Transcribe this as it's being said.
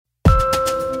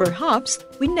Perhaps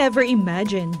we never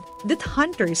imagined that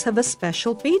hunters have a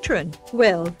special patron.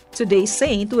 Well, today's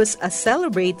saint was a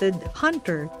celebrated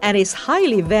hunter and is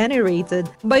highly venerated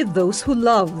by those who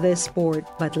love this sport.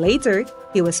 But later,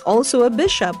 he was also a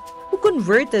bishop who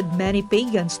converted many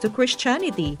pagans to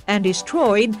Christianity and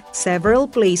destroyed several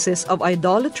places of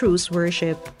idolatrous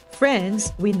worship.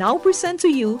 Friends, we now present to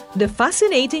you the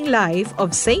fascinating life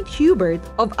of Saint Hubert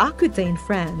of Acquitaine,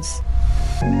 France.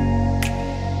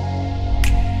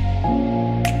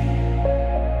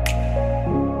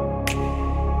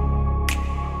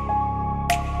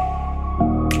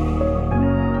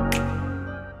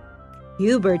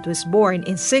 Hubert was born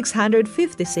in 656,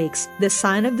 the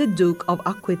son of the Duke of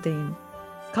Acquitaine.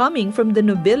 Coming from the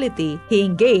nobility, he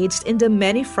engaged in the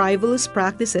many frivolous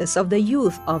practices of the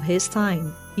youth of his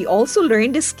time. He also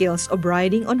learned the skills of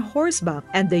riding on horseback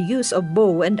and the use of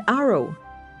bow and arrow,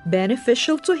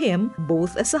 beneficial to him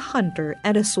both as a hunter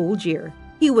and a soldier.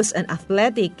 He was an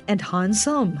athletic and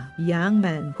handsome young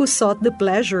man who sought the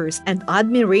pleasures and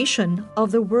admiration of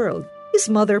the world. His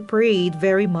mother prayed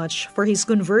very much for his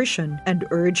conversion and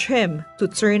urged him to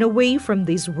turn away from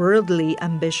these worldly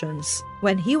ambitions.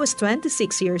 When he was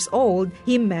 26 years old,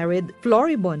 he married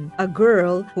Floribonne, a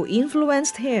girl who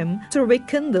influenced him to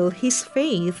rekindle his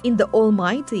faith in the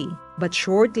Almighty. But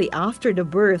shortly after the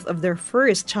birth of their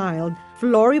first child,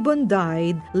 Floribonne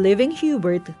died, leaving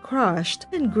Hubert crushed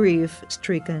and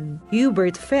grief-stricken.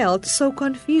 Hubert felt so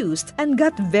confused and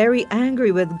got very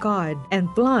angry with God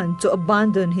and planned to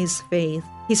abandon his faith.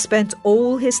 He spent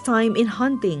all his time in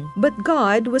hunting, but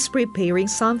God was preparing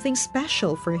something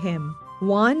special for him.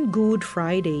 One Good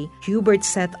Friday, Hubert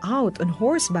set out on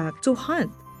horseback to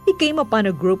hunt. He came upon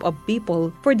a group of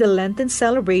people for the Lenten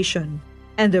celebration,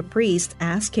 and the priest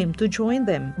asked him to join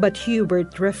them, but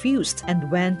Hubert refused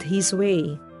and went his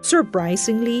way.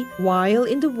 Surprisingly, while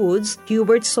in the woods,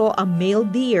 Hubert saw a male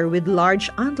deer with large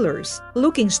antlers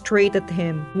looking straight at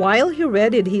him. While he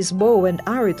readied his bow and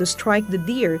arrow to strike the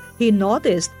deer, he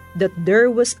noticed that there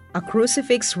was a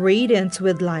crucifix radiant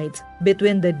with light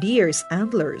between the deer's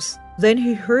antlers. Then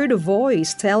he heard a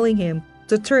voice telling him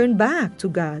to turn back to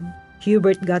God.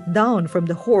 Hubert got down from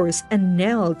the horse and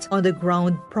knelt on the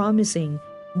ground, promising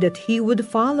that he would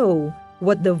follow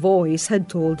what the voice had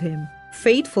told him.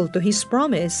 Faithful to his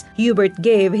promise, Hubert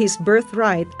gave his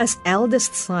birthright as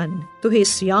eldest son to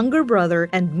his younger brother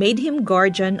and made him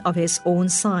guardian of his own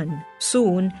son.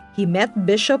 Soon, he met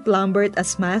Bishop Lambert of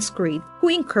Maaschrit, who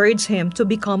encouraged him to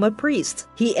become a priest.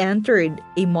 He entered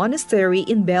a monastery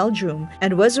in Belgium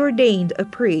and was ordained a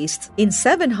priest. In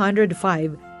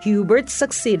 705, Hubert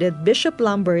succeeded Bishop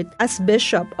Lambert as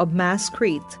Bishop of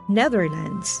Maaschrit,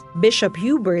 Netherlands. Bishop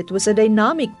Hubert was a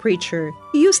dynamic preacher.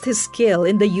 He used his skill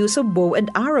in the use of bow and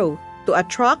arrow to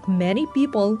attract many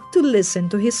people to listen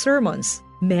to his sermons.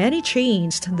 Many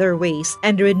changed their ways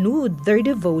and renewed their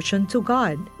devotion to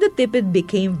God. The tepid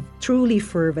became truly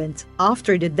fervent.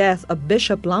 After the death of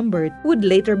Bishop Lambert, who would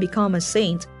later become a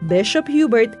saint, Bishop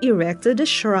Hubert erected a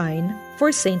shrine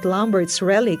for Saint Lambert's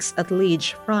relics at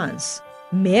Liege, France.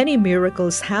 Many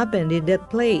miracles happened in that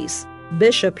place.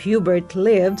 Bishop Hubert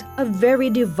lived a very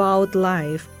devout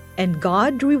life, and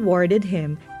God rewarded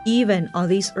him even on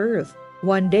this earth.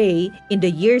 One day, in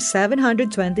the year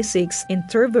 726 in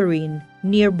Tervuren,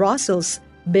 near Brussels,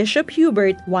 Bishop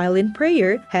Hubert, while in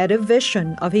prayer, had a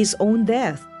vision of his own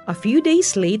death. A few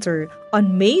days later,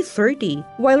 on May 30,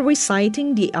 while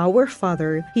reciting the Our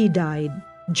Father, he died.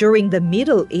 During the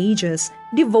Middle Ages,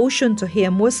 devotion to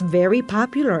him was very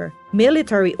popular.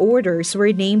 Military orders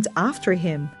were named after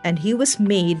him, and he was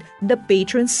made the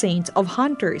patron saint of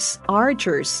hunters,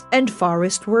 archers, and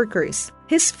forest workers.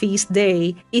 His feast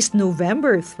day is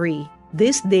November 3.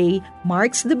 This day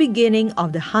marks the beginning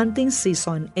of the hunting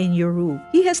season in Europe.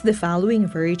 He has the following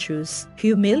virtues: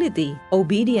 humility,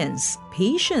 obedience,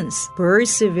 patience,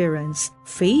 perseverance,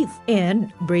 faith,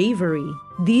 and bravery.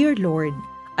 Dear Lord,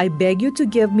 I beg you to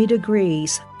give me the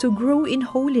grace to grow in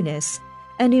holiness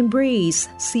and embrace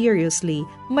seriously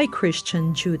my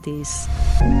Christian duties.